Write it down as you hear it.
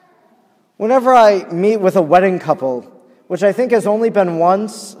Whenever I meet with a wedding couple, which I think has only been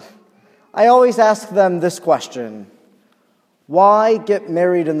once, I always ask them this question: why get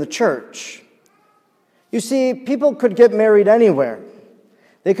married in the church? You see, people could get married anywhere.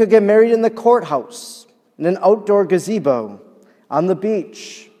 They could get married in the courthouse, in an outdoor gazebo, on the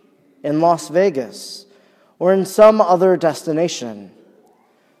beach, in Las Vegas, or in some other destination.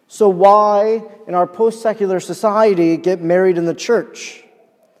 So why, in our post-secular society, get married in the church?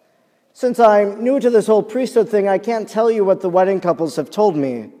 Since I'm new to this whole priesthood thing, I can't tell you what the wedding couples have told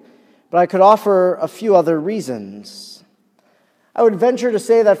me, but I could offer a few other reasons. I would venture to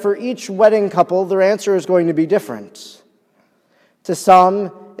say that for each wedding couple, their answer is going to be different. To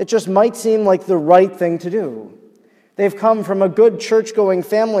some, it just might seem like the right thing to do. They've come from a good church-going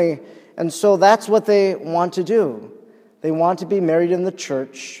family, and so that's what they want to do. They want to be married in the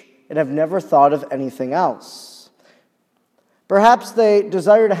church and have never thought of anything else. Perhaps they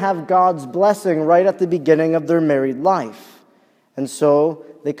desire to have God's blessing right at the beginning of their married life, and so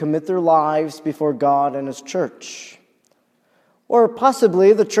they commit their lives before God and His church. Or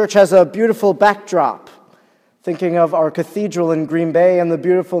possibly the church has a beautiful backdrop, thinking of our cathedral in Green Bay and the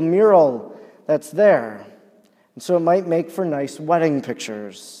beautiful mural that's there, and so it might make for nice wedding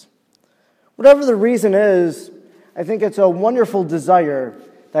pictures. Whatever the reason is, I think it's a wonderful desire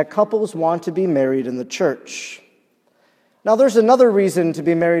that couples want to be married in the church. Now, there's another reason to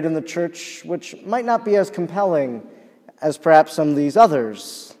be married in the church which might not be as compelling as perhaps some of these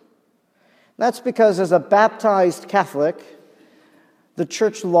others. That's because as a baptized Catholic, the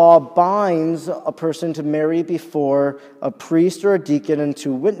church law binds a person to marry before a priest or a deacon and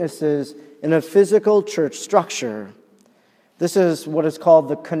two witnesses in a physical church structure. This is what is called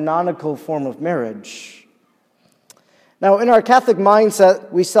the canonical form of marriage. Now, in our Catholic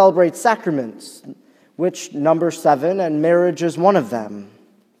mindset, we celebrate sacraments, which number 7, and marriage is one of them.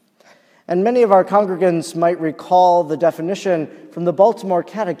 And many of our congregants might recall the definition from the Baltimore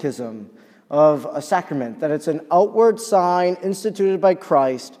Catechism of a sacrament, that it's an outward sign instituted by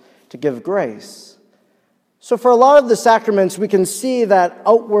Christ to give grace. So for a lot of the sacraments, we can see that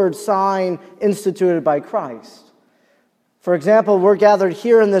outward sign instituted by Christ. For example, we're gathered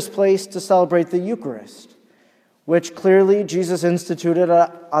here in this place to celebrate the Eucharist, which clearly Jesus instituted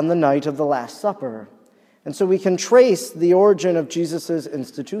on the night of the Last Supper. And so we can trace the origin of Jesus'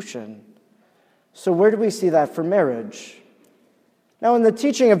 institution. So where do we see that for marriage? Now, in the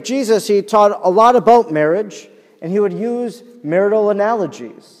teaching of Jesus, he taught a lot about marriage, and he would use marital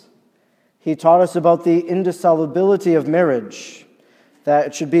analogies. He taught us about the indissolubility of marriage, that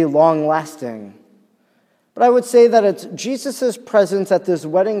it should be long-lasting. But I would say that it's Jesus' presence at this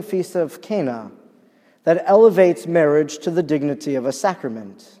wedding feast of Cana that elevates marriage to the dignity of a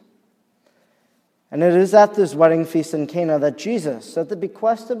sacrament. And it is at this wedding feast in Cana that Jesus, at the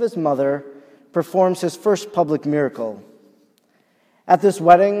bequest of his mother, performs his first public miracle. At this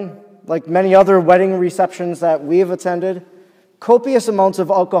wedding, like many other wedding receptions that we have attended, copious amounts of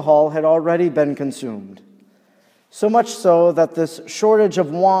alcohol had already been consumed. So much so that this shortage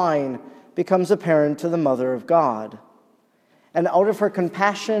of wine becomes apparent to the Mother of God. And out of her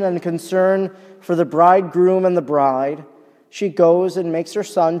compassion and concern for the bridegroom and the bride, she goes and makes her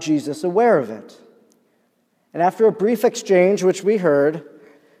son Jesus aware of it. And after a brief exchange, which we heard,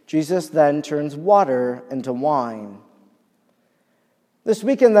 Jesus then turns water into wine. This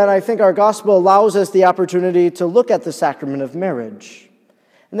weekend, then, I think our gospel allows us the opportunity to look at the sacrament of marriage,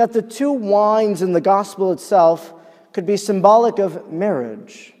 and that the two wines in the gospel itself could be symbolic of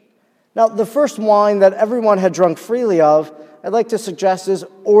marriage. Now, the first wine that everyone had drunk freely of, I'd like to suggest, is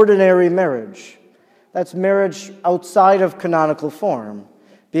ordinary marriage. That's marriage outside of canonical form,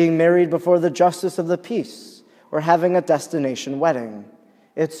 being married before the justice of the peace, or having a destination wedding.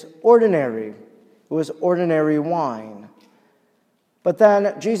 It's ordinary. It was ordinary wine. But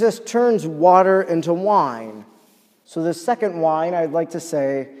then Jesus turns water into wine. So the second wine, I'd like to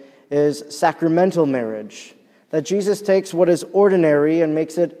say, is sacramental marriage, that Jesus takes what is ordinary and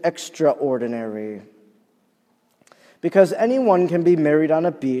makes it extraordinary. Because anyone can be married on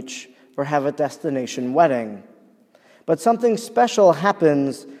a beach or have a destination wedding. But something special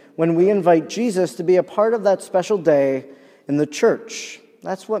happens when we invite Jesus to be a part of that special day in the church.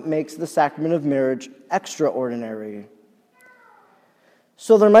 That's what makes the sacrament of marriage extraordinary.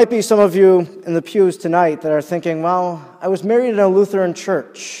 So there might be some of you in the pews tonight that are thinking, well, I was married in a Lutheran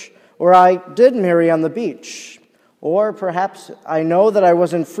church, or I did marry on the beach, or perhaps I know that I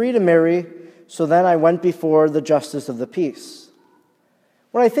wasn't free to marry, so then I went before the justice of the peace.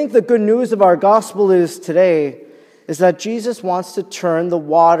 What I think the good news of our gospel is today is that Jesus wants to turn the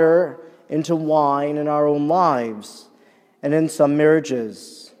water into wine in our own lives and in some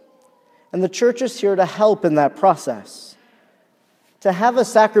marriages. And the church is here to help in that process. To have a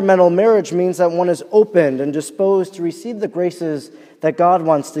sacramental marriage means that one is opened and disposed to receive the graces that God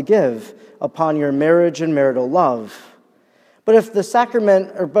wants to give upon your marriage and marital love. But if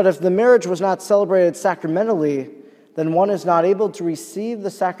the marriage was not celebrated sacramentally, then one is not able to receive the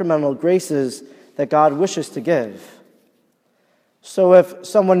sacramental graces that God wishes to give. So if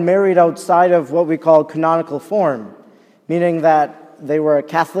someone married outside of what we call canonical form, meaning that they were a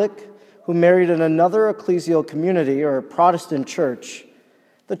Catholic who married in another ecclesial community or Protestant church,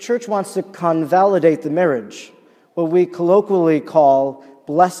 the church wants to convalidate the marriage, what we colloquially call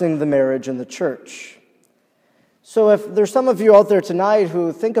blessing the marriage in the church. So if there's some of you out there tonight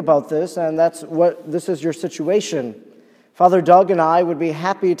who think about this, and this is your situation, Father Doug and I would be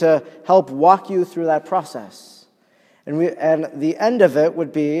happy to help walk you through that process. And the end of it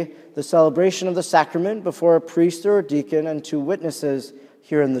would be the celebration of the sacrament before a priest or a deacon and 2 witnesses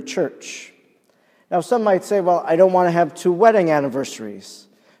here in the church. Now, some might say, well, I don't want to have 2 wedding anniversaries.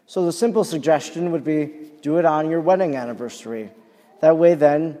 So the simple suggestion would be do it on your wedding anniversary. That way,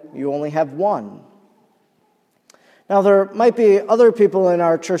 then, you only have 1. Now, there might be other people in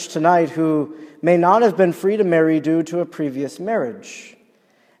our church tonight who may not have been free to marry due to a previous marriage.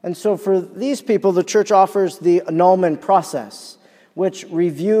 And so for these people, the church offers the annulment process, which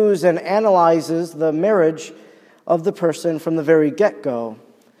reviews and analyzes the marriage of the person from the very get-go.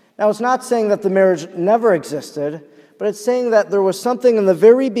 Now, it's not saying that the marriage never existed, but it's saying that there was something in the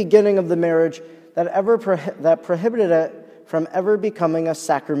very beginning of the marriage that prohibited it from ever becoming a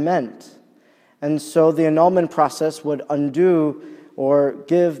sacrament. And so the annulment process would undo or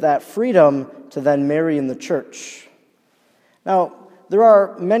give that freedom to then marry in the church. Now, there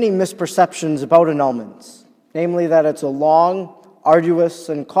are many misperceptions about annulments, namely that it's a long, arduous,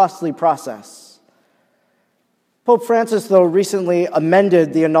 and costly process. Pope Francis, though, recently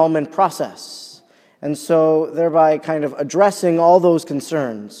amended the annulment process, and so thereby kind of addressing all those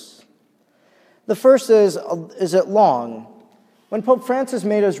concerns. The first is it long? When Pope Francis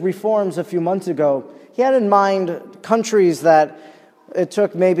made his reforms a few months ago, he had in mind countries that it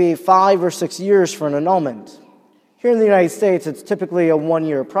took maybe 5 or 6 years for an annulment. Here in the United States, it's typically a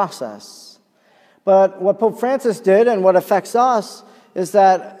 1-year process. But what Pope Francis did and what affects us is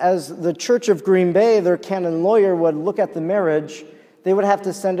that as the Church of Green Bay, their canon lawyer, would look at the marriage, they would have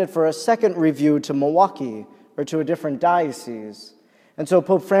to send it for a second review to Milwaukee or to a different diocese. And so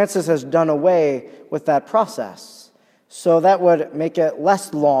Pope Francis has done away with that process. So that would make it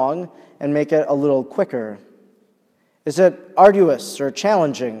less long and make it a little quicker. Is it arduous or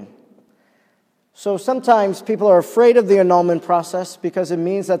challenging? So sometimes people are afraid of the annulment process because it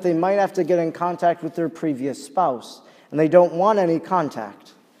means that they might have to get in contact with their previous spouse, and they don't want any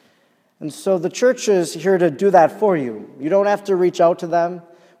contact. And so the church is here to do that for you. You don't have to reach out to them.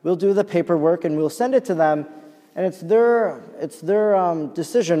 We'll do the paperwork and we'll send it to them, and it's their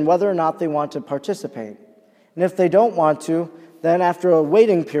decision whether or not they want to participate. And if they don't want to, then after a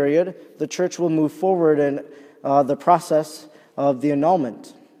waiting period, the church will move forward in the process of the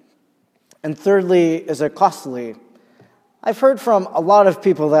annulment. And thirdly, is it costly? I've heard from a lot of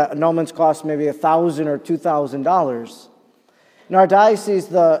people that annulments cost maybe $1,000 or $2,000. In our diocese,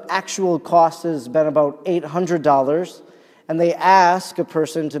 the actual cost has been about $800, and they ask a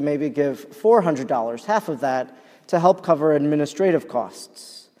person to maybe give $400, half of that, to help cover administrative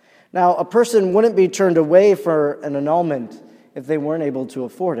costs. Now, a person wouldn't be turned away for an annulment if they weren't able to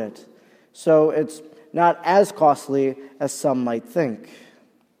afford it. So it's not as costly as some might think.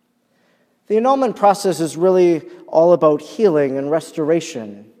 The annulment process is really all about healing and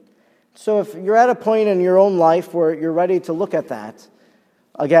restoration. So if you're at a point in your own life where you're ready to look at that,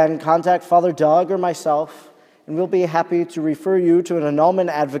 again, contact Father Doug or myself, and we'll be happy to refer you to an annulment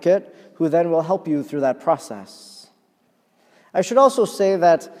advocate who then will help you through that process. I should also say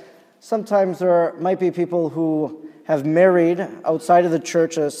that sometimes there might be people who have married outside of the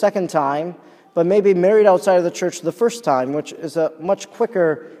church a second time, but maybe married outside of the church the first time, which is a much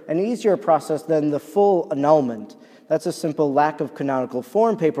quicker and easier process than the full annulment. That's a simple lack of canonical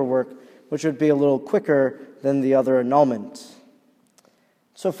form paperwork, which would be a little quicker than the other annulment.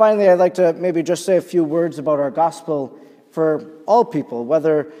 So finally, I'd like to maybe just say a few words about our gospel for all people,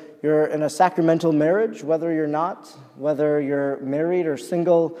 whether you're in a sacramental marriage, whether you're not, whether you're married or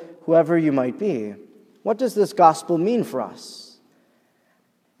single, whoever you might be. What does this gospel mean for us?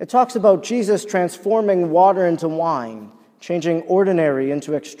 It talks about Jesus transforming water into wine, changing ordinary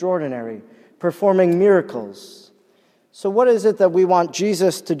into extraordinary, performing miracles. So what is it that we want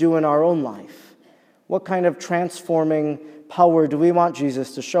Jesus to do in our own life? What kind of transforming power do we want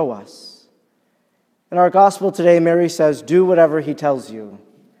Jesus to show us? In our gospel today, Mary says, "Do whatever he tells you."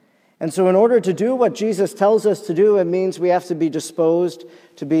 And so in order to do what Jesus tells us to do, it means we have to be disposed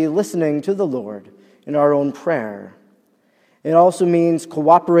to be listening to the Lord in our own prayer. It also means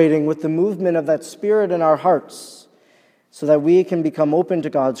cooperating with the movement of that Spirit in our hearts so that we can become open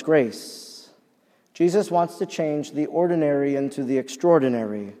to God's grace. Jesus wants to change the ordinary into the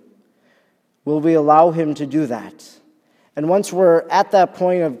extraordinary. Will we allow him to do that? And once we're at that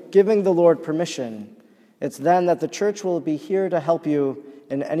point of giving the Lord permission, it's then that the church will be here to help you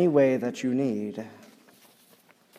in any way that you need.